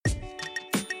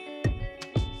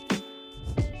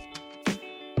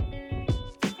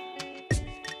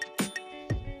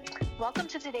Welcome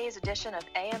to today's edition of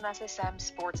AMSSM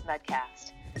Sports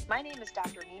Medcast. My name is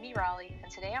Dr. Mimi Raleigh,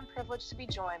 and today I'm privileged to be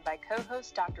joined by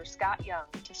co-host Dr. Scott Young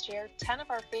to share 10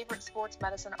 of our favorite sports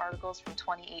medicine articles from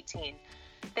 2018.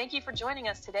 Thank you for joining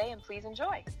us today, and please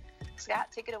enjoy. Scott,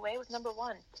 take it away with number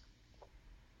one.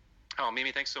 Oh,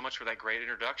 Mimi, thanks so much for that great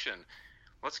introduction.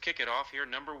 Let's kick it off here.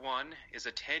 Number one is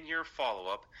a 10-year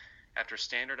follow-up after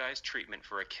standardized treatment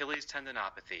for Achilles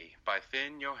tendinopathy by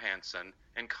Finn Johansson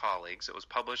and colleagues. It was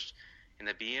published in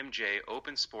the BMJ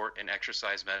Open Sport and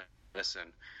Exercise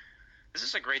Medicine. This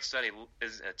is a great study.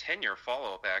 It's a 10-year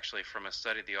follow-up, actually, from a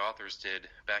study the authors did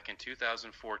back in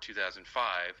 2004-2005,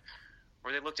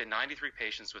 where they looked at 93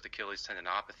 patients with Achilles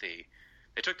tendinopathy.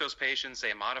 They took those patients,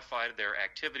 they modified their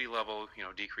activity level,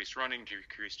 decreased running,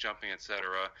 decreased jumping,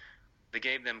 etc. They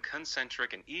gave them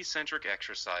concentric and eccentric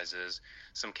exercises,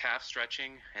 some calf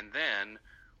stretching, and then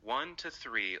 1 to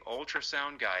 3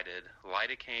 ultrasound-guided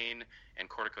lidocaine and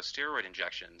corticosteroid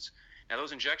injections. Now,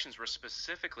 those injections were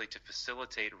specifically to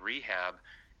facilitate rehab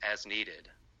as needed.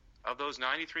 Of those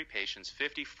 93 patients,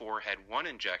 54 had 1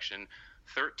 injection,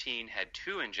 13 had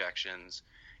 2 injections,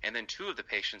 and then 2 of the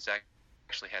patients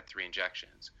actually had 3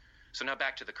 injections. So now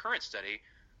back to the current study.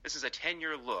 This is a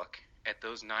 10-year look at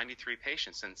those 93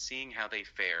 patients and seeing how they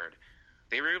fared.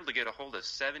 They were able to get a hold of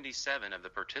 77 of the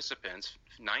participants,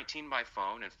 19 by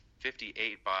phone and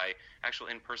 58 by actual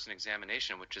in-person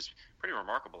examination, which is pretty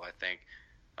remarkable, I think.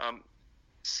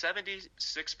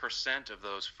 76% of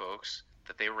those folks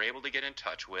that they were able to get in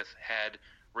touch with had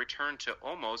returned to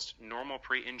almost normal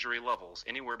pre-injury levels,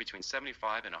 anywhere between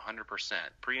 75 and 100%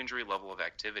 pre-injury level of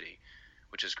activity,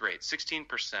 which is great.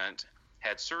 16%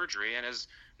 had surgery, and is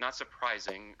not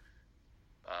surprising,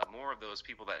 more of those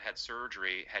people that had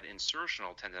surgery had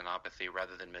insertional tendinopathy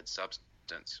rather than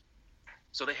mid-substance.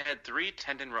 So they had 3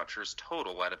 tendon ruptures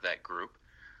total out of that group,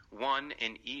 1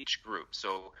 in each group.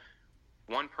 So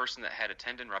one person that had a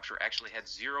tendon rupture actually had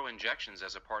 0 injections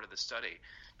as a part of the study,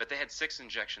 but they had 6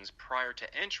 injections prior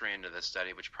to entry into the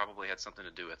study, which probably had something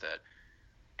to do with it.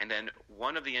 And then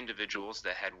one of the individuals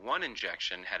that had 1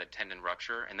 injection had a tendon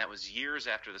rupture, and that was years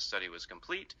after the study was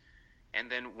complete. And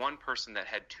then one person that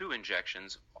had 2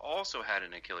 injections also had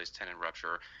an Achilles tendon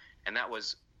rupture, and that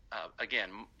was,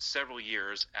 again, several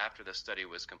years after the study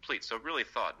was complete. So really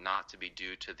thought not to be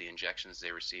due to the injections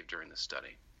they received during the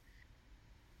study.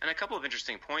 And a couple of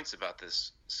interesting points about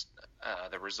this,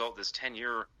 the result, this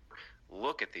 10-year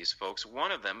look at these folks.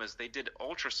 One of them is they did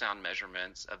ultrasound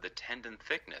measurements of the tendon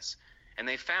thickness, and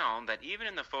they found that even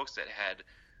in the folks that had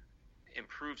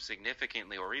improved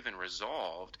significantly or even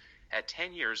resolved, at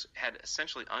 10 years had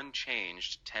essentially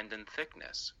unchanged tendon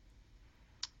thickness.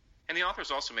 And the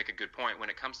authors also make a good point when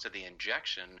it comes to the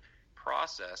injection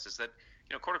process, is that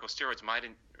corticosteroids might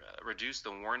reduce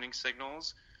the warning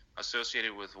signals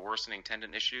associated with worsening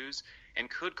tendon issues and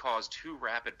could cause too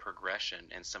rapid progression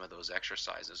in some of those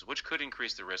exercises, which could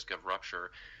increase the risk of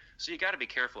rupture. So you got to be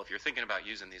careful if you're thinking about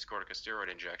using these corticosteroid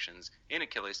injections in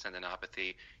Achilles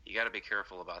tendinopathy. You got to be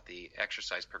careful about the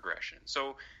exercise progression.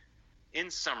 So in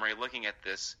summary, looking at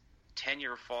this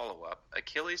 10-year follow-up,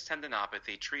 Achilles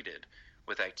tendinopathy treated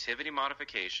with activity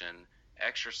modification,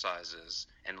 exercises,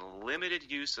 and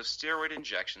limited use of steroid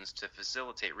injections to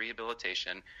facilitate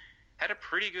rehabilitation had a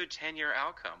pretty good 10-year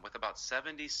outcome, with about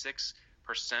 76%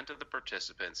 of the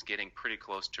participants getting pretty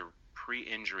close to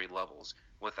pre-injury levels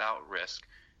without risk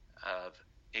of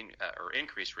or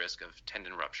increased risk of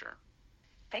tendon rupture.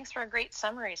 Thanks for a great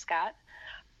summary, Scott.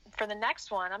 For the next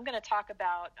one, I'm going to talk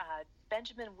about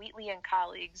Benjamin Wheatley and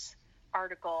colleagues'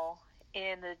 article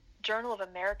in the Journal of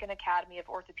American Academy of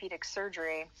Orthopedic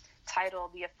Surgery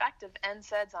titled "The Effect of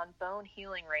NSAIDs on Bone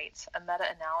Healing Rates, a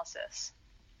Meta-Analysis."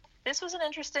 This was an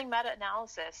interesting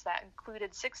meta-analysis that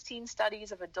included 16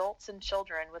 studies of adults and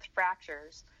children with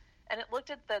fractures, and it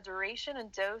looked at the duration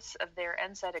and dose of their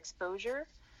NSAID exposure,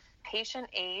 patient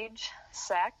age,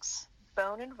 sex,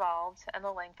 bone involved, and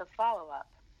the length of follow-up.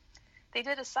 They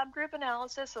did a subgroup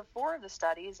analysis of 4 of the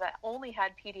studies that only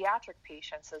had pediatric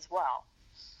patients as well.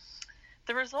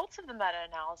 The results of the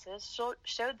meta-analysis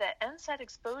showed that NSAID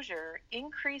exposure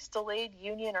increased delayed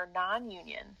union or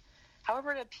non-union.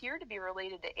 However, it appeared to be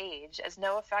related to age, as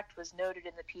no effect was noted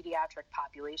in the pediatric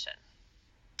population.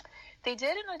 They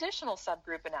did an additional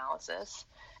subgroup analysis,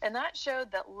 and that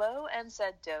showed that low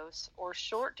NSAID dose or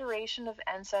short duration of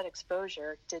NSAID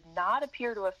exposure did not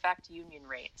appear to affect union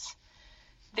rates.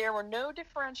 There were no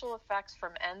differential effects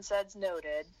from NSAIDs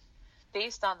noted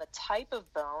based on the type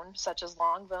of bone, such as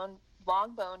long bone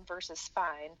versus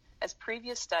spine, as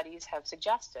previous studies have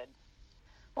suggested.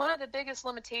 One of the biggest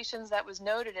limitations that was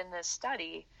noted in this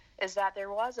study is that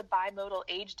there was a bimodal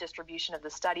age distribution of the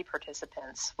study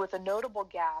participants, with a notable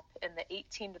gap in the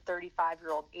 18 to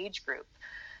 35-year-old age group.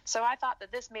 So I thought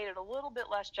that this made it a little bit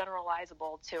less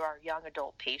generalizable to our young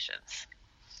adult patients.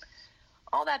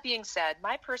 All that being said,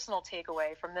 my personal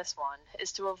takeaway from this one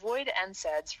is to avoid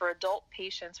NSAIDs for adult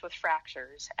patients with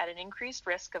fractures at an increased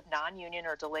risk of non-union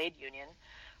or delayed union,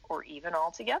 or even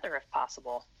altogether if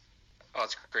possible. Oh,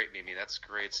 that's great, Mimi. That's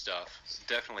great stuff.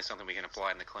 Definitely something we can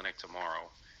apply in the clinic tomorrow.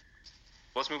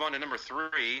 Let's move on to number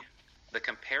 3, the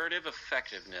comparative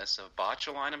effectiveness of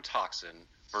botulinum toxin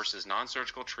versus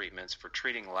non-surgical treatments for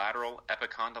treating lateral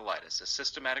epicondylitis, a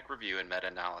systematic review and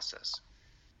meta-analysis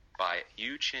by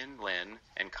Yu-Chin Lin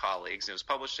and colleagues. It was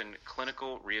published in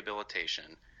Clinical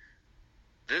Rehabilitation.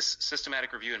 This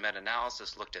systematic review and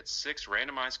meta-analysis looked at 6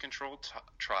 randomized controlled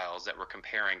trials that were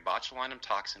comparing botulinum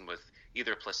toxin with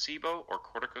either placebo or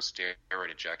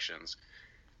corticosteroid injections.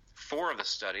 4 of the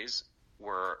studies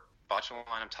were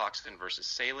botulinum toxin versus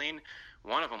saline.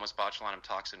 1 of them was botulinum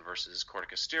toxin versus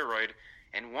corticosteroid,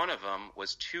 and 1 of them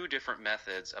was 2 different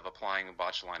methods of applying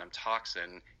botulinum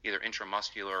toxin, either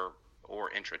intramuscular or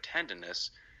intratendinous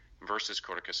versus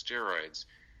corticosteroids.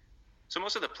 So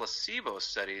most of the placebo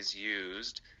studies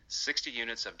used 60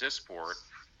 units of Dysport,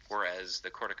 whereas the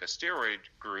corticosteroid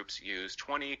groups used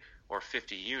 20 or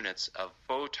 50 units of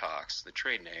Botox, the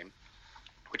trade name,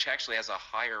 which actually has a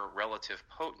higher relative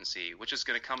potency, which is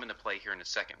going to come into play here in a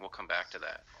second. We'll come back to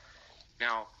that.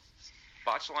 Now,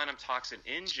 botulinum toxin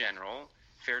in general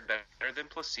fared better than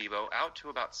placebo out to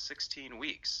about 16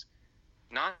 weeks.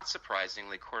 Not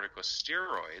surprisingly,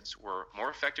 corticosteroids were more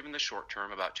effective in the short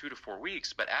term, about 2 to 4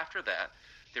 weeks, but after that,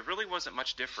 there really wasn't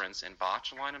much difference in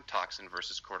botulinum toxin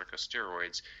versus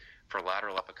corticosteroids for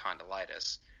lateral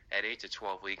epicondylitis at 8 to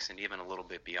 12 weeks and even a little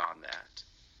bit beyond that.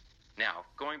 Now,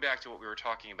 going back to what we were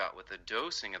talking about with the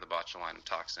dosing of the botulinum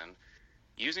toxin,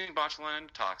 using botulinum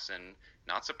toxin,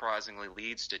 not surprisingly,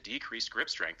 leads to decreased grip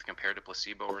strength compared to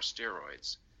placebo or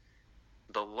steroids.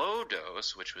 The low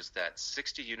dose, which was that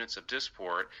 60 units of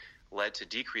Dysport, led to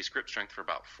decreased grip strength for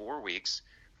about 4 weeks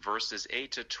versus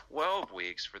 8 to 12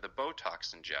 weeks for the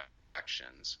Botox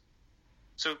injections.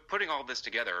 So putting all this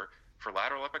together, for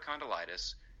lateral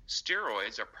epicondylitis,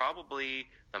 steroids are probably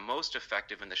the most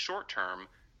effective in the short term,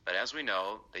 but as we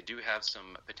know, they do have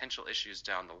some potential issues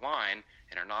down the line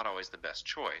and are not always the best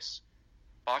choice.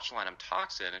 Botulinum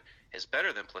toxin is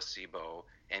better than placebo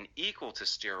and equal to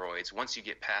steroids once you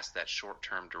get past that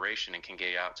short-term duration and can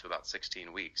get out to about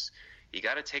 16 weeks. You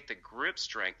got to take the grip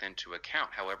strength into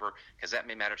account, however, because that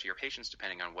may matter to your patients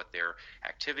depending on what their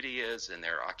activity is and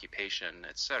their occupation,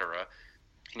 etc.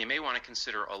 And you may want to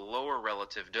consider a lower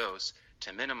relative dose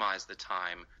to minimize the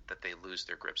time that they lose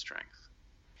their grip strength.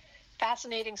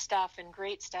 Fascinating stuff and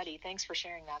great study. Thanks for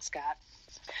sharing that, Scott.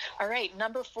 All right,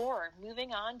 number 4,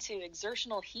 moving on to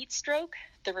exertional heat stroke,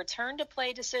 the return to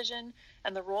play decision,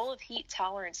 and the role of heat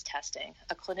tolerance testing,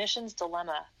 a clinician's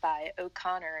dilemma by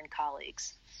O'Connor and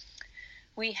colleagues.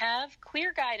 We have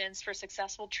clear guidance for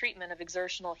successful treatment of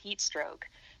exertional heat stroke,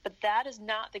 but that is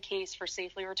not the case for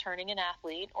safely returning an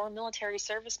athlete or military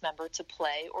service member to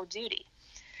play or duty.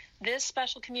 This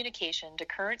special communication to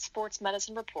Current Sports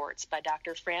Medicine Reports by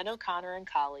Dr. Fran O'Connor and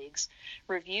colleagues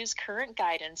reviews current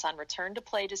guidance on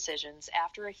return-to-play decisions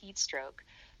after a heat stroke,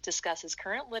 discusses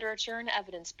current literature and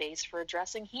evidence base for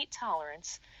addressing heat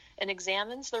tolerance, and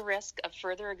examines the risk of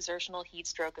further exertional heat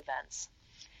stroke events.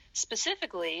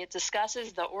 Specifically, it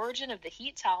discusses the origin of the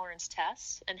heat tolerance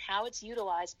test and how it's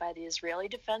utilized by the Israeli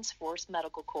Defense Force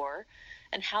Medical Corps,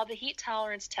 and how the heat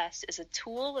tolerance test is a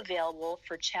tool available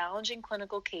for challenging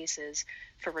clinical cases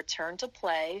for return to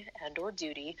play and or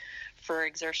duty for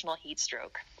exertional heat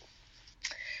stroke.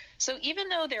 So even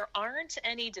though there aren't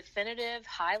any definitive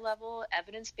high-level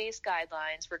evidence-based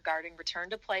guidelines regarding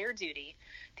return to play or duty,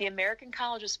 the American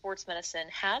College of Sports Medicine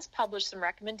has published some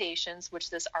recommendations which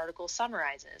this article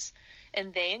summarizes,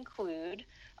 and they include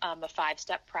a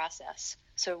 5-step process.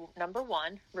 So number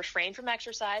 1, refrain from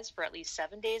exercise for at least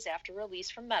 7 days after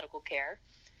release from medical care.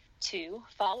 2,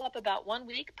 follow up about 1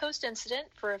 week post-incident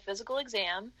for a physical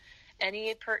exam,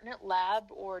 any pertinent lab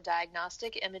or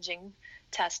diagnostic imaging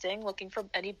testing, looking for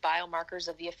any biomarkers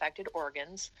of the affected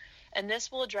organs, and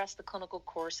this will address the clinical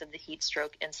course of the heat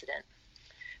stroke incident.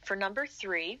 For number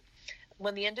 3,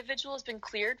 when the individual has been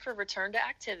cleared for return to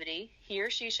activity, he or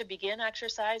she should begin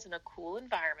exercise in a cool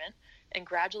environment and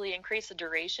gradually increase the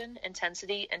duration,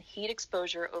 intensity, and heat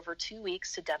exposure over 2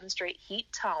 weeks to demonstrate heat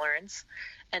tolerance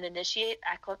and initiate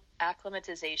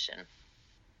acclimatization.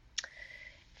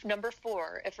 Number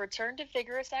 4, if return to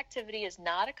vigorous activity is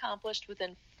not accomplished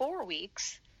within 4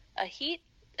 weeks,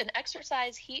 an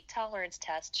exercise heat tolerance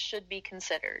test should be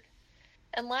considered.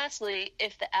 And lastly,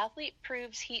 if the athlete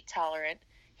proves heat tolerant,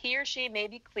 he or she may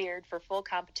be cleared for full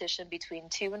competition between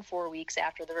 2 and 4 weeks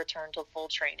after the return to full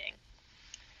training.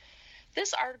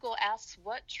 This article asks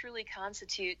what truly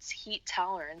constitutes heat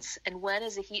tolerance and when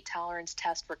is a heat tolerance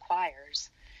test requires.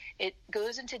 It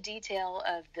goes into detail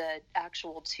of the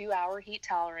actual 2-hour heat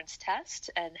tolerance test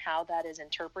and how that is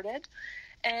interpreted.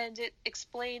 And it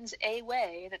explains a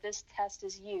way that this test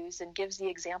is used and gives the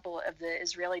example of the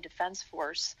Israeli Defense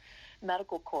Force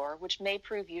Medical Corps, which may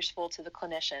prove useful to the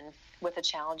clinician with a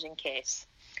challenging case.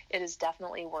 It is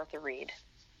definitely worth a read.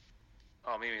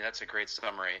 Oh, Mimi, that's a great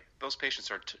summary. Those patients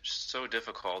are so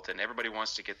difficult, and everybody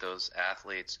wants to get those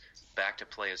athletes back to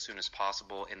play as soon as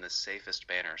possible in the safest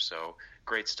manner. So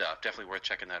great stuff. Definitely worth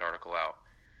checking that article out.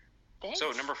 Thanks. So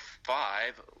number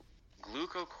 5,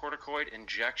 glucocorticoid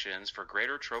injections for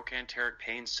greater trochanteric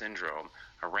pain syndrome,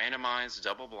 a randomized,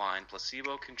 double-blind,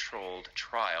 placebo-controlled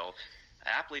trial,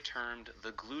 aptly termed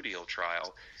the Gluteal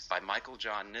trial, by Michael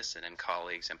John Nissen and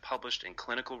colleagues, and published in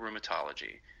Clinical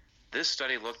Rheumatology. This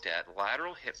study looked at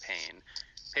lateral hip pain.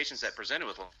 Patients that presented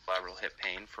with lateral hip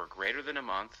pain for greater than a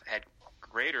month had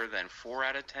greater than 4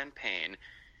 out of 10 pain,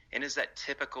 and is that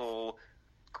typical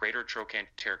greater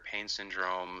trochanteric pain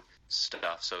syndrome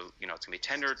stuff. So, it's going to be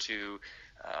tender to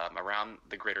around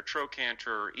the greater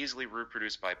trochanter, easily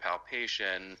reproduced by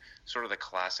palpation, sort of the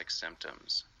classic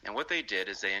symptoms. And what they did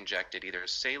is they injected either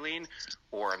saline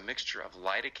or a mixture of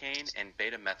lidocaine and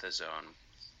betamethasone.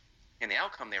 And the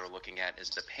outcome they were looking at is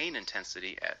the pain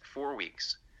intensity at 4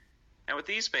 weeks. Now, with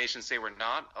these patients, they were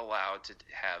not allowed to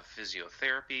have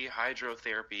physiotherapy,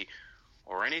 hydrotherapy,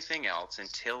 or anything else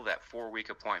until that 4-week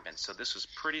appointment. So this was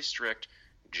pretty strict,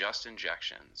 just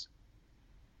injections.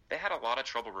 They had a lot of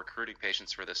trouble recruiting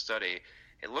patients for this study.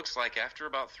 It looks like after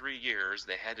about 3 years,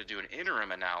 they had to do an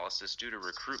interim analysis due to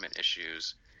recruitment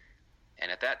issues.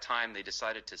 And at that time, they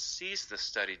decided to cease the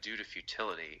study due to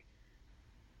futility.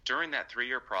 During that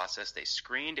 3-year process, they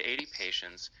screened 80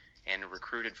 patients and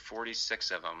recruited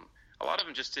 46 of them. A lot of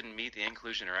them just didn't meet the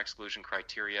inclusion or exclusion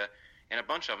criteria, and a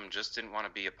bunch of them just didn't want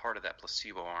to be a part of that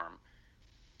placebo arm.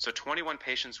 So 21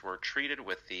 patients were treated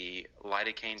with the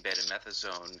lidocaine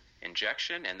betamethasone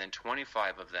injection, and then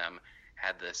 25 of them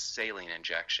had the saline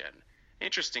injection.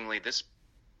 Interestingly, this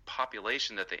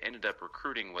population that they ended up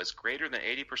recruiting was greater than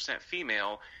 80%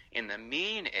 female, and the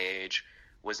mean age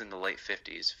was in the late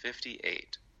 50s,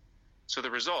 58. So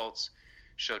the results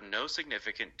showed no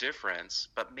significant difference,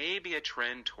 but maybe a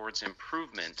trend towards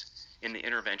improvement in the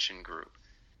intervention group.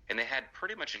 And they had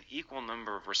pretty much an equal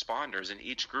number of responders in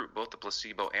each group, both the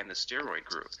placebo and the steroid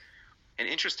group. And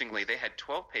interestingly, they had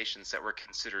 12 patients that were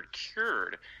considered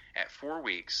cured at 4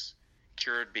 weeks,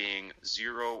 cured being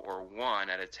 0 or 1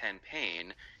 out of 10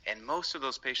 pain, and most of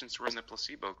those patients were in the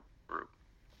placebo group.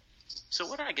 So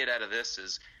what I get out of this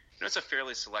is, it's a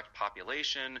fairly select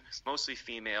population, mostly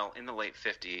female, in the late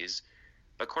 50s,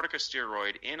 but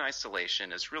corticosteroid in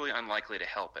isolation is really unlikely to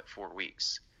help at 4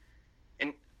 weeks.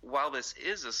 And while this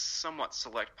is a somewhat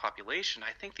select population,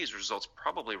 I think these results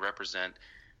probably represent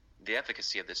the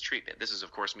efficacy of this treatment. This is,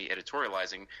 of course, me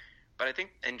editorializing, but I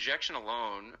think injection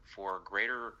alone for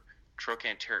greater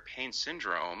trochanteric pain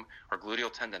syndrome or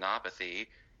gluteal tendinopathy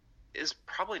is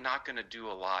probably not going to do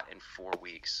a lot in 4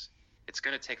 weeks. It's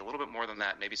going to take a little bit more than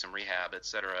that, maybe some rehab,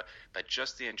 etc., but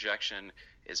just the injection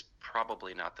is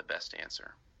probably not the best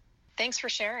answer. Thanks for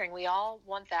sharing. We all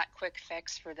want that quick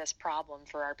fix for this problem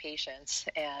for our patients,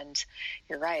 and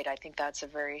you're right. I think that's a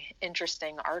very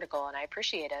interesting article, and I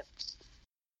appreciate it.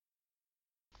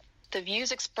 The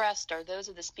views expressed are those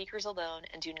of the speakers alone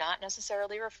and do not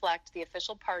necessarily reflect the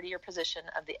official party or position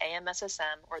of the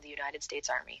AMSSM or the United States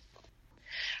Army.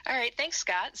 All right, thanks,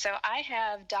 Scott. So I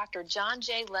have Dr. John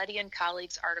J. Leddy and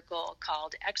colleagues' article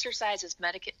called Exercise is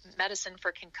Medicine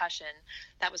for Concussion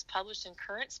that was published in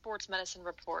Current Sports Medicine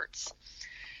Reports.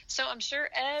 So I'm sure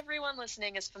everyone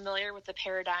listening is familiar with the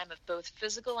paradigm of both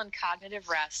physical and cognitive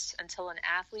rest until an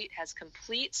athlete has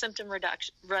complete symptom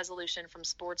resolution from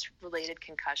sports-related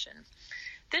concussion.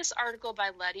 This article by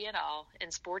Leddy et al. In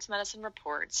Sports Medicine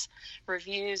Reports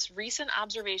reviews recent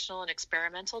observational and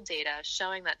experimental data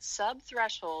showing that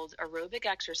sub-threshold aerobic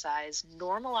exercise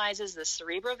normalizes the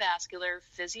cerebrovascular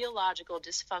physiological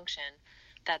dysfunction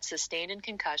that's sustained in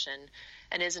concussion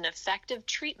and is an effective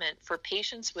treatment for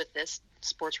patients with this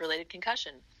sports-related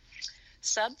concussion.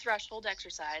 Sub-threshold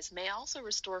exercise may also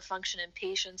restore function in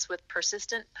patients with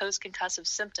persistent post-concussive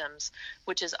symptoms,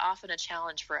 which is often a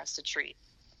challenge for us to treat.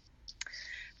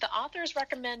 The authors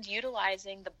recommend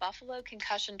utilizing the Buffalo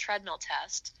Concussion Treadmill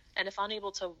Test, and if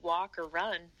unable to walk or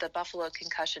run, the Buffalo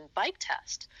Concussion Bike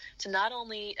Test, to not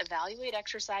only evaluate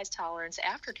exercise tolerance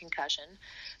after concussion,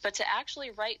 but to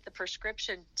actually write the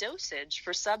prescription dosage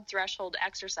for subthreshold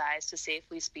exercise to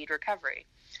safely speed recovery.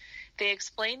 They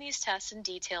explain these tests in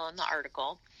detail in the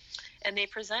article, and they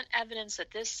present evidence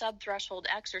that this subthreshold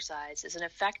exercise is an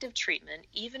effective treatment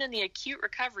even in the acute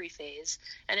recovery phase,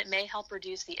 and it may help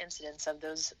reduce the incidence of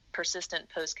those persistent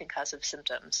post-concussive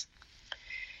symptoms.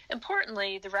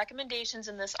 Importantly, the recommendations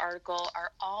in this article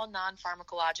are all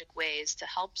non-pharmacologic ways to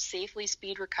help safely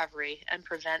speed recovery and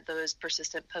prevent those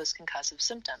persistent post-concussive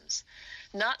symptoms.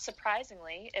 Not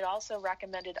surprisingly, it also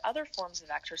recommended other forms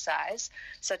of exercise,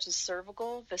 such as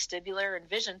cervical, vestibular, and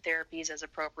vision therapies as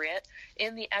appropriate,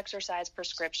 in the exercise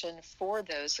prescription for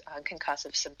those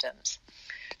concussive symptoms.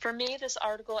 For me, this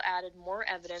article added more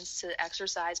evidence to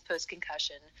exercise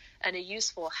post-concussion and a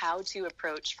useful how-to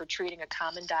approach for treating a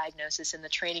common diagnosis in the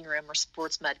training room or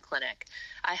sports med clinic.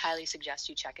 I highly suggest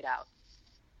you check it out.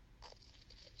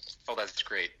 Oh, that's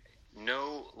great.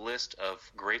 No list of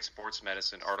great sports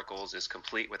medicine articles is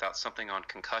complete without something on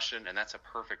concussion, and that's a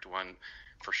perfect one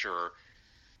for sure.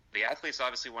 The athletes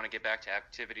obviously want to get back to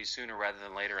activity sooner rather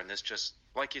than later, and this just,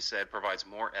 like you said, provides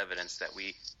more evidence that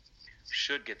we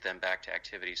should get them back to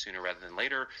activity sooner rather than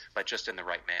later, but just in the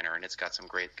right manner, and it's got some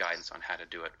great guidance on how to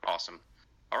do it. Awesome.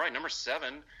 All right, number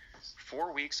 7,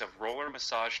 4 weeks of roller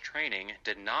massage training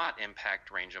did not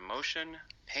impact range of motion,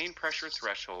 pain pressure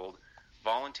threshold,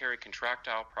 voluntary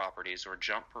contractile properties, or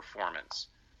jump performance,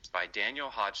 by Daniel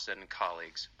Hodgson and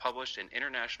colleagues, published in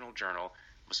International Journal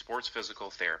of Sports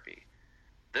Physical Therapy.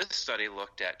 This study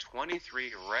looked at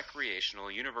 23 recreational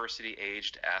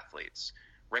university-aged athletes.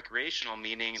 Recreational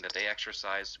meaning that they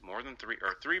exercised more than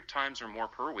three times or more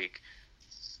per week.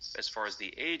 As far as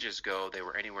the ages go, they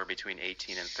were anywhere between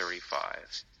 18 and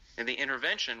 35. And the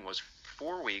intervention was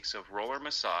 4 weeks of roller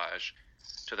massage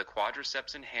to the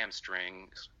quadriceps and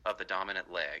hamstrings of the dominant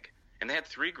leg. And they had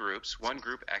 3 groups. One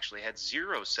group actually had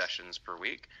 0 sessions per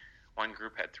week. One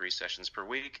group had 3 sessions per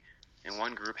week. And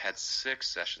one group had 6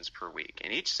 sessions per week.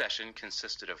 And each session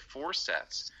consisted of 4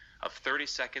 sets of 30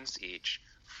 seconds each,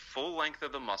 full length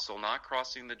of the muscle, not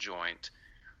crossing the joint,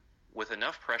 with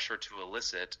enough pressure to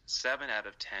elicit 7 out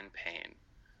of 10 pain.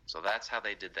 So that's how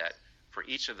they did that for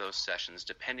each of those sessions,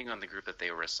 depending on the group that they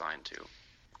were assigned to.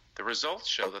 The results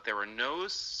show that there were no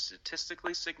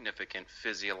statistically significant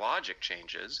physiologic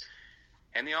changes,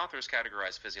 and the authors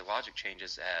categorized physiologic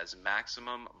changes as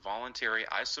maximum voluntary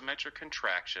isometric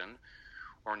contraction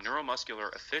or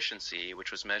neuromuscular efficiency,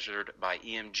 which was measured by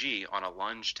EMG on a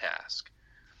lunge task.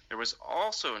 There was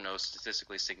also no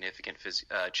statistically significant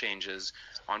changes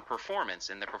on performance.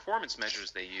 In the performance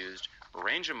measures they used were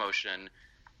range of motion,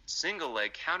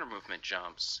 single-leg counter-movement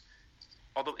jumps.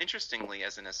 Although interestingly,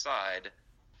 as an aside,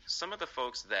 some of the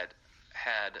folks that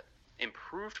had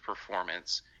improved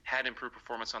performance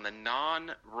on the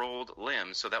non-rolled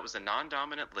limb. So that was the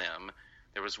non-dominant limb.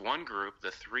 There was one group,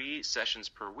 the 3 sessions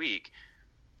per week,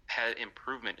 had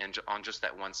improvement on just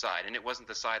that one side, and it wasn't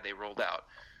the side they rolled out.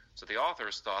 So the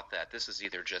authors thought that this is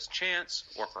either just chance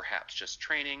or perhaps just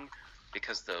training,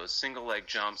 because those single leg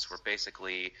jumps were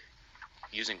basically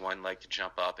using one leg to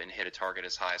jump up and hit a target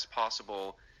as high as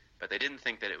possible, but they didn't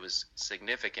think that it was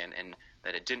significant and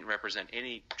that it didn't represent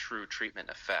any true treatment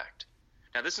effect.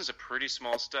 Now, this is a pretty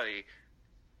small study.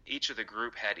 Each of the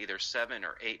group had either 7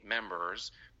 or 8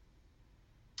 members,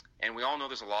 and we all know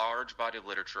there's a large body of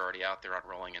literature already out there on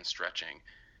rolling and stretching.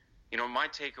 You know, my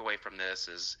takeaway from this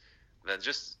is that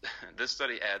just this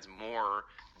study adds more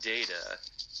data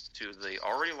to the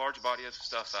already large body of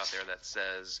stuff out there that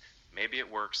says maybe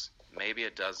it works, maybe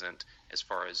it doesn't, as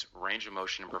far as range of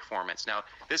motion and performance. Now,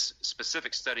 this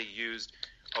specific study used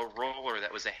a roller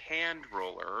that was a hand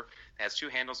roller. It has 2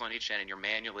 handles on each end, and you're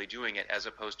manually doing it, as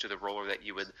opposed to the roller that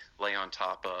you would lay on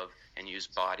top of and use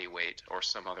body weight or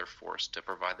some other force to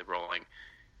provide the rolling.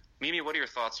 Mimi, what are your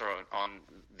thoughts on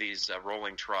these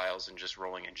rolling trials and just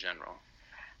rolling in general?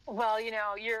 Well, you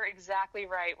know, you're exactly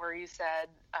right where you said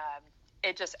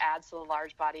it just adds to the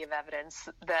large body of evidence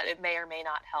that it may or may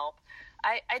not help.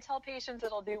 I tell patients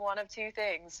it'll do one of 2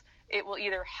 things. It will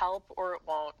either help or it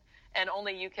won't, and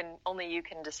only you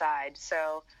can decide.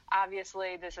 So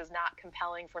obviously this is not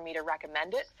compelling for me to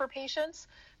recommend it for patients,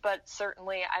 but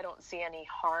certainly I don't see any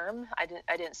harm.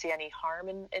 I didn't see any harm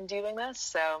in doing this.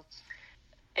 So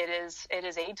it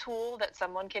is a tool that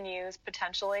someone can use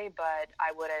potentially, but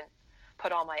I wouldn't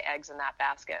put all my eggs in that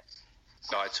basket.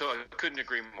 No, I couldn't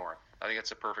agree more. I think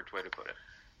that's a perfect way to put it.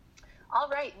 All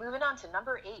right, moving on to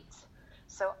number 8.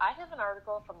 So I have an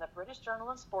article from the British Journal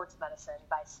of Sports Medicine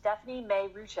by Stephanie May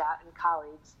Ruchat and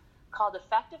colleagues called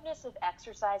Effectiveness of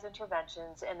Exercise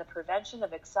Interventions in the Prevention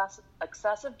of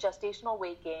Excessive Gestational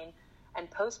Weight Gain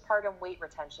and Postpartum Weight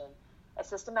Retention, a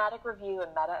Systematic Review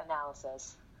and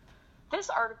Meta-Analysis. This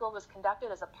article was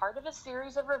conducted as a part of a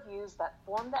series of reviews that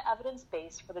formed the evidence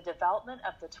base for the development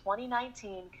of the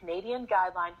 2019 Canadian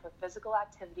Guideline for Physical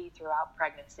Activity Throughout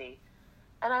Pregnancy.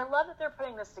 And I love that they're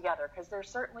putting this together because there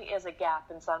certainly is a gap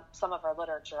in some of our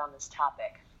literature on this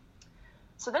topic.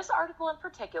 So this article in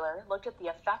particular looked at the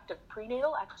effect of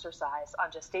prenatal exercise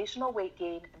on gestational weight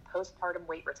gain and postpartum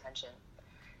weight retention.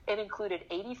 It included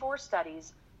 84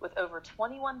 studies with over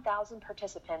 21,000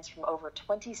 participants from over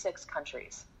 26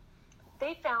 countries.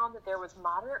 They found that there was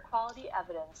moderate quality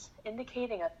evidence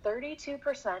indicating a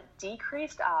 32%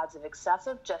 decreased odds of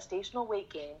excessive gestational weight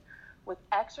gain with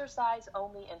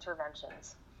exercise-only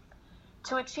interventions.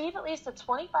 To achieve at least a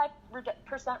 25%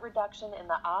 reduction in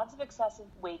the odds of excessive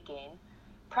weight gain,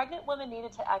 pregnant women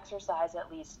needed to exercise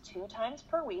at least 2 times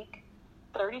per week,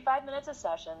 35 minutes a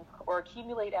session, or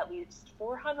accumulate at least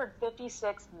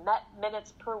 456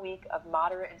 minutes per week of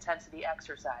moderate intensity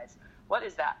exercise. What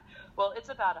is that? Well, it's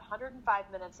about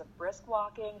 105 minutes of brisk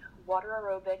walking, water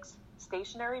aerobics,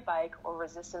 stationary bike, or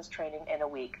resistance training in a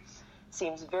week.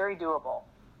 Seems very doable.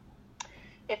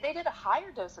 If they did a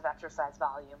higher dose of exercise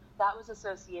volume, that was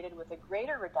associated with a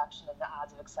greater reduction in the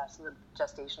odds of excessive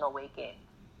gestational weight gain.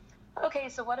 Okay,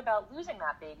 so what about losing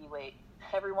that baby weight?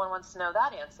 Everyone wants to know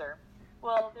that answer.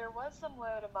 Well, there was some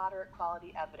low to moderate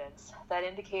quality evidence that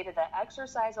indicated that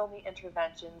exercise-only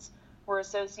interventions were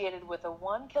associated with a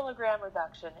 1 kilogram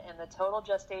reduction in the total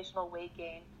gestational weight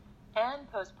gain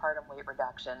and postpartum weight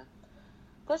reduction.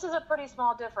 This is a pretty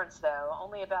small difference, though,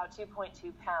 only about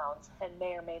 2.2 pounds, and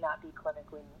may or may not be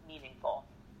clinically meaningful.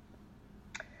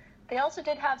 They also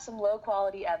did have some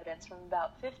low-quality evidence from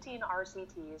about 15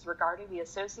 RCTs regarding the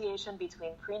association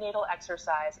between prenatal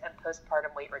exercise and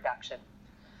postpartum weight reduction.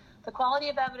 The quality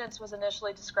of evidence was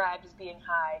initially described as being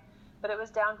high, but it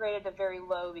was downgraded to very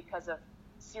low because of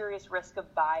serious risk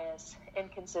of bias,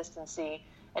 inconsistency,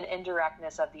 and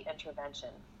indirectness of the intervention.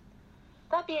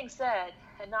 That being said,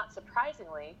 and not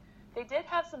surprisingly, they did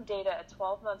have some data at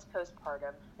 12 months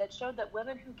postpartum that showed that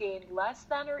women who gained less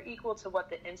than or equal to what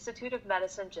the Institute of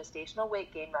Medicine gestational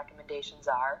weight gain recommendations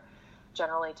are,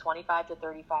 generally 25 to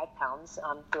 35 pounds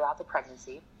throughout the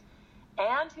pregnancy,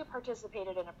 and who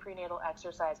participated in a prenatal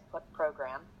exercise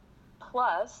program,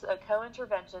 plus a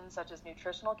co-intervention such as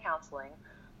nutritional counseling,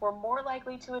 were more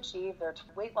likely to achieve their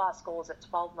weight loss goals at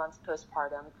 12 months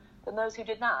postpartum than those who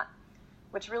did not,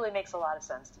 which really makes a lot of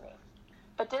sense to me.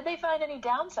 But did they find any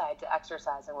downside to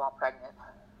exercising while pregnant?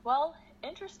 Well,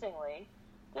 interestingly,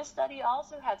 this study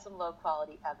also had some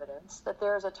low-quality evidence that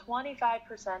there is a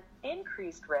 25%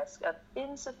 increased risk of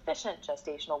insufficient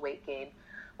gestational weight gain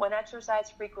when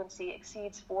exercise frequency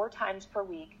exceeds 4 times per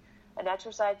week and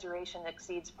exercise duration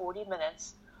exceeds 40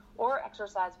 minutes, or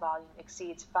exercise volume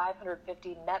exceeds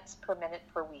 550 METs per minute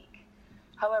per week.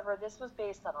 However, this was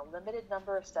based on a limited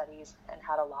number of studies and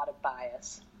had a lot of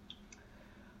bias.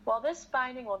 While this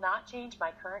finding will not change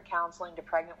my current counseling to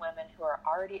pregnant women who are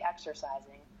already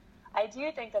exercising, I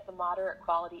do think that the moderate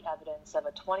quality evidence of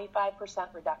a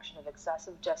 25% reduction of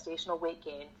excessive gestational weight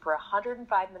gain for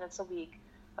 105 minutes a week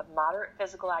of moderate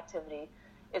physical activity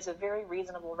is a very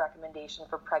reasonable recommendation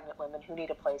for pregnant women who need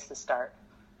a place to start.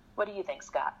 What do you think,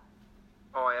 Scott?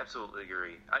 Oh, I absolutely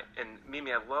agree. And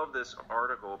Mimi, I love this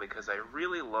article because I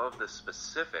really love the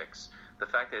specifics, the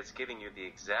fact that it's giving you the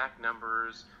exact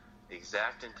numbers, the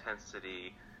exact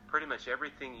intensity, pretty much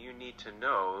everything you need to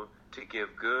know to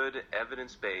give good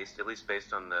evidence-based, at least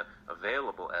based on the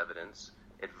available evidence,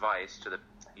 advice to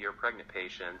your pregnant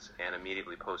patients and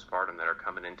immediately postpartum that are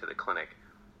coming into the clinic.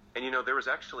 And, there was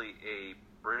actually a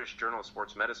British Journal of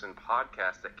Sports Medicine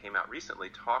podcast that came out recently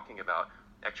talking about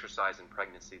exercise in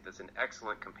pregnancy. That's an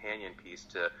excellent companion piece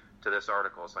to this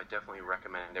article, so I definitely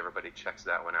recommend everybody checks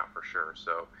that one out for sure.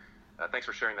 So thanks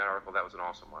for sharing that article. That was an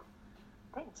awesome one.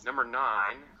 Thanks. Number 9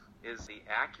 is the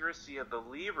accuracy of the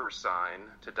Lever sign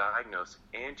to diagnose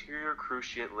anterior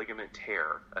cruciate ligament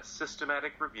tear, a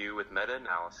systematic review with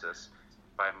meta-analysis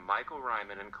by Michael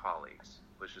Ryman and colleagues,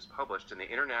 which is published in the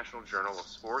International Journal of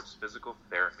Sports Physical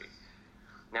Therapy.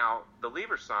 Now, the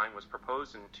Lever sign was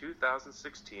proposed in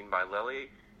 2016 by Lely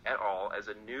et al. As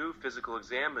a new physical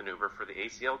exam maneuver for the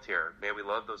ACL tear. Man, we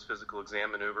love those physical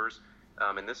exam maneuvers,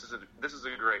 and this is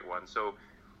a great one. So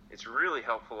it's really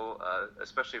helpful,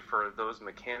 especially for those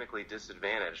mechanically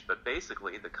disadvantaged. But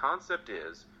basically, the concept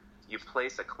is you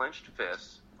place a clenched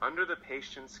fist under the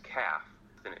patient's calf,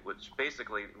 which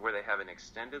basically where they have an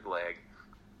extended leg,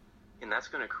 and that's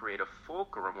going to create a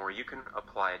fulcrum where you can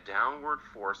apply a downward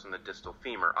force on the distal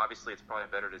femur. Obviously, it's probably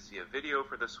better to see a video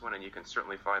for this one, and you can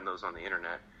certainly find those on the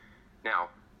internet. Now,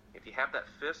 if you have that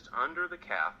fist under the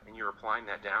calf and you're applying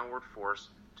that downward force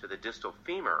to the distal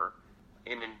femur,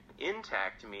 in an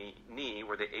intact knee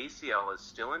where the ACL is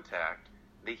still intact,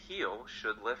 the heel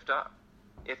should lift up.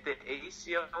 If the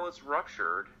ACL is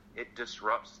ruptured, it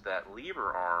disrupts that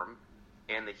lever arm,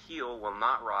 and the heel will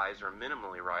not rise or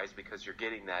minimally rise because you're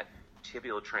getting that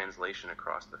tibial translation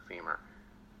across the femur.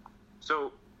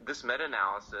 So this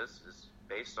meta-analysis is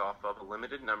based off of a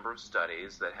limited number of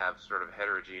studies that have sort of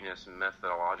heterogeneous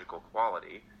methodological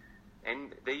quality,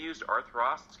 and they used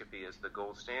arthroscopy as the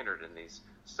gold standard in these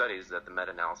studies that the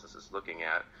meta-analysis is looking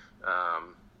at,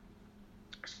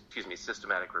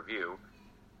 systematic review.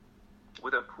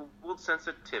 With a pooled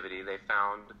sensitivity, they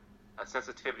found a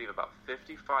sensitivity of about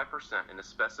 55% and a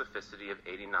specificity of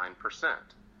 89%,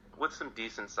 with some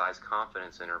decent-sized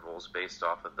confidence intervals based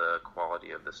off of the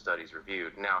quality of the studies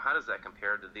reviewed. Now, how does that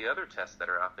compare to the other tests that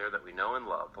are out there that we know and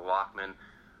love, the Lachman,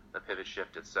 the pivot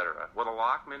shift, etc.? Well, the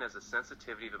Lachman has a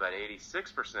sensitivity of about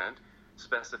 86%,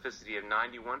 specificity of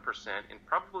 91%, and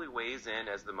probably weighs in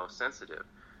as the most sensitive.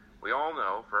 We all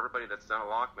know, for everybody that's done a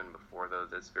Lachman before, though,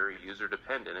 that's very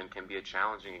user-dependent and can be a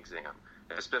challenging exam,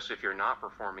 especially if you're not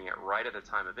performing it right at the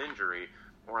time of injury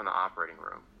or in the operating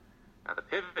room. Now, the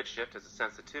pivot shift has a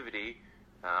sensitivity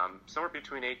somewhere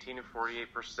between 18 and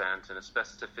 48% and a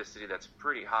specificity that's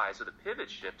pretty high. So the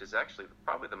pivot shift is actually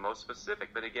probably the most specific,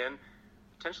 but again,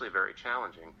 potentially very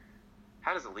challenging.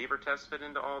 How does the lever test fit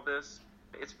into all this?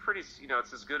 It's pretty,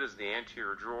 it's as good as the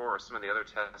anterior drawer or some of the other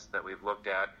tests that we've looked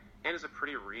at, and is a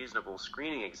pretty reasonable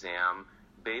screening exam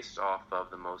based off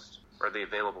of the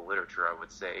available literature, I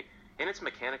would say. And it's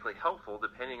mechanically helpful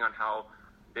depending on how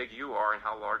big you are and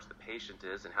how large the patient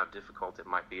is and how difficult it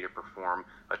might be to perform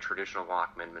a traditional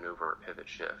Lachman maneuver or pivot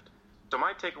shift. So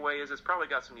my takeaway is it's probably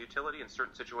got some utility in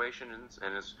certain situations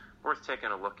and is worth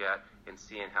taking a look at and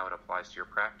seeing how it applies to your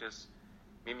practice.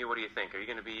 Mimi, what do you think? Are you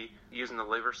going to be using the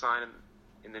lever sign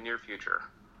in the near future?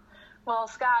 Well,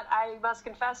 Scott, I must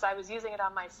confess I was using it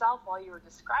on myself while you were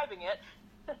describing it.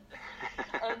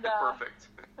 And, Perfect.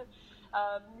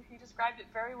 You described it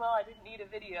very well. I didn't need a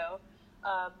video.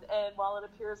 And while it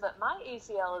appears that my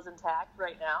ACL is intact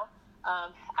right now,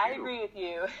 I agree with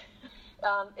you.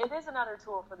 It is another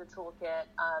tool for the toolkit.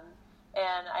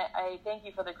 And I thank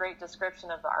you for the great description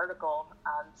of the article.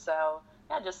 So,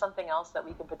 yeah, just something else that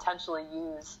we could potentially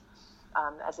use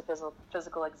as a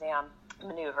physical exam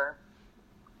maneuver.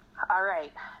 All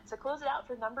right, to close it out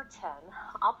for number 10,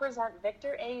 I'll present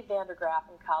Victor A. Vandergraaf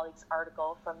and colleagues'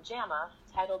 article from JAMA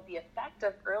titled The Effect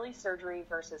of Early Surgery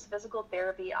versus Physical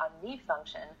Therapy on Knee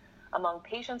Function Among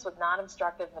Patients with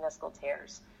Non-Obstructive Meniscal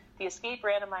Tears, the ESCAPE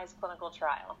Randomized Clinical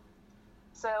Trial.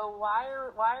 So why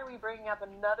are we bringing up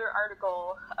another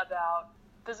article about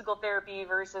physical therapy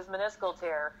versus meniscal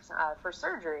tear for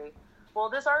surgery? Well,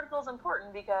 this article is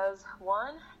important because,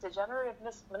 one, degenerative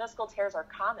meniscal tears are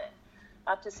common.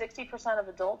 Up to 60% of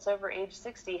adults over age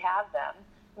 60 have them.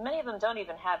 Many of them don't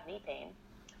even have knee pain.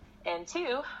 And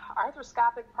two,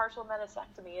 arthroscopic partial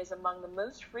meniscectomy is among the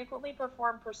most frequently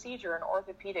performed procedure in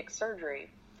orthopedic surgery.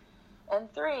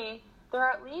 And three, there are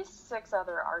at least 6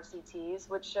 other RCTs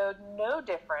which showed no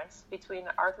difference between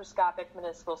arthroscopic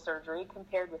meniscal surgery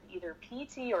compared with either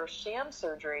PT or sham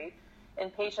surgery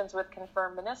in patients with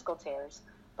confirmed meniscal tears,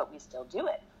 but we still do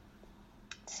it.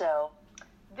 So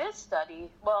this study,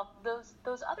 well,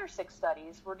 those other 6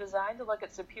 studies were designed to look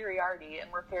at superiority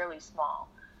and were fairly small.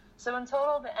 So in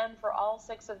total, the N for all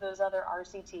 6 of those other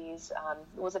RCTs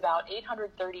was about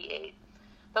 838.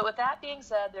 But with that being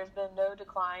said, there's been no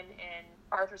decline in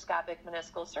arthroscopic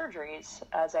meniscal surgeries,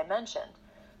 as I mentioned.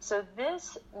 So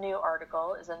this new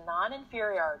article is a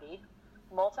non-inferiority,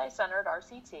 multi-centered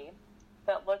RCT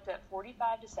that looked at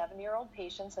 45 to 7-year-old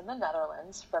patients in the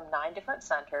Netherlands from 9 different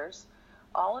centers,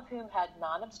 all of whom had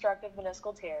non-obstructive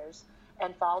meniscal tears,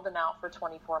 and followed them out for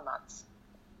 24 months.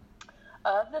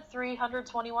 Of the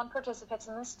 321 participants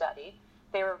in the study,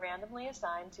 they were randomly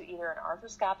assigned to either an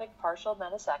arthroscopic partial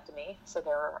meniscectomy, so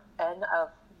there were N of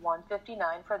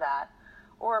 159 for that,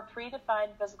 or a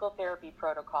predefined physical therapy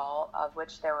protocol, of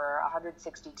which there were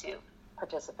 162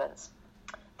 participants.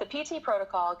 The PT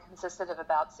protocol consisted of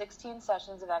about 16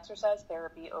 sessions of exercise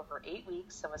therapy over 8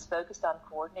 weeks and was focused on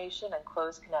coordination and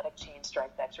closed kinetic chain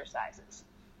strength exercises.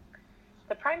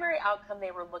 The primary outcome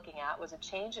they were looking at was a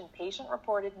change in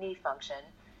patient-reported knee function,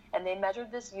 and they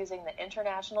measured this using the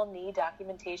International Knee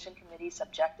Documentation Committee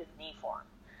Subjective Knee Form.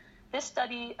 This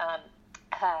study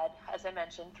had, as I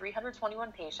mentioned,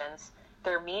 321 patients.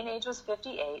 Their mean age was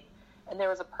 58, and there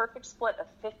was a perfect split of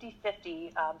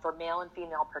 50-50 for male and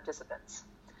female participants.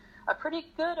 A pretty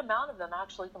good amount of them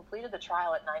actually completed the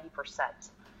trial at 90%,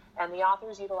 and the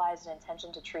authors utilized an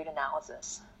intention to treat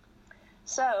analysis.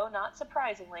 So, not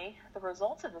surprisingly, the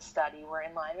results of the study were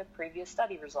in line with previous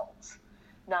study results.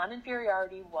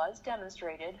 Non-inferiority was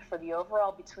demonstrated for the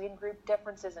overall between-group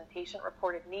differences in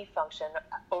patient-reported knee function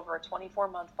over a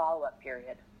 24-month follow-up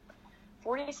period.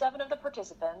 47 of the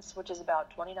participants, which is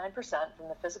about 29% from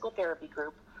the physical therapy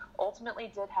group,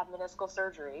 ultimately did have meniscal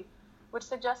surgery, which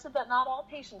suggested that not all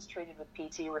patients treated with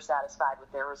PT were satisfied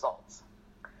with their results.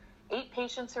 8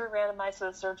 patients who were randomized to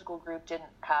the surgical group didn't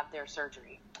have their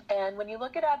surgery. And when you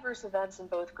look at adverse events in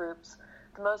both groups,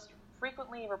 the most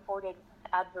frequently reported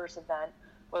adverse event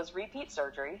was repeat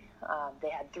surgery. They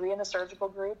had 3 in the surgical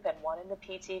group and 1 in the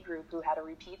PT group who had a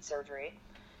repeat surgery,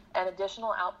 and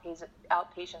additional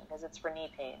outpatient visits for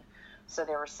knee pain. So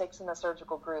there were 6 in the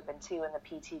surgical group and 2 in the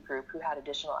PT group who had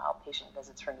additional outpatient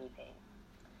visits for knee pain.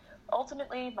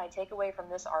 Ultimately, my takeaway from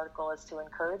this article is to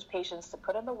encourage patients to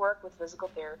put in the work with physical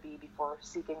therapy before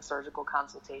seeking surgical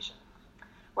consultation.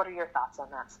 What are your thoughts on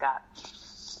that, Scott?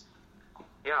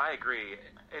 Yeah, I agree.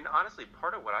 And honestly,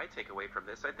 part of what I take away from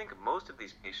this, I think most of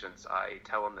these patients, I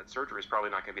tell them that surgery is probably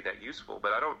not going to be that useful,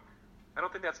 but I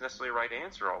don't think that's necessarily the right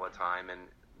answer all the time. And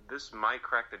this might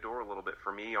crack the door a little bit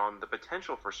for me on the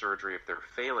potential for surgery if they're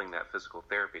failing that physical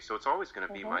therapy. So it's always going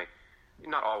to be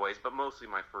not always, but mostly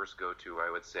my first go-to, I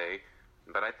would say.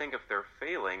 But I think if they're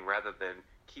failing, rather than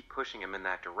keep pushing them in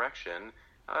that direction,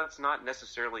 it's not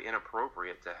necessarily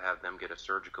inappropriate to have them get a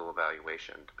surgical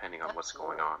evaluation, depending on what's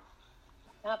going on.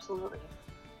 Absolutely.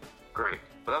 Great.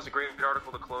 Well, that was a great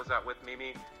article to close out with,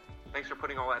 Mimi. Thanks for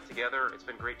putting all that together. It's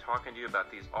been great talking to you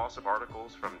about these awesome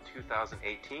articles from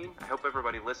 2018. I hope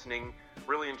everybody listening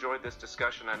really enjoyed this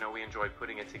discussion. I know we enjoyed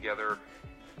putting it together.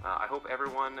 I hope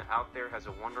everyone out there has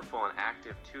a wonderful and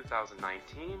active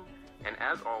 2019. And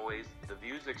as always, the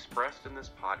views expressed in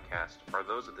this podcast are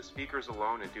those of the speakers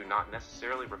alone and do not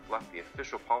necessarily reflect the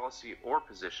official policy or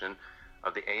position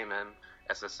of the AMN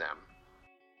SSM.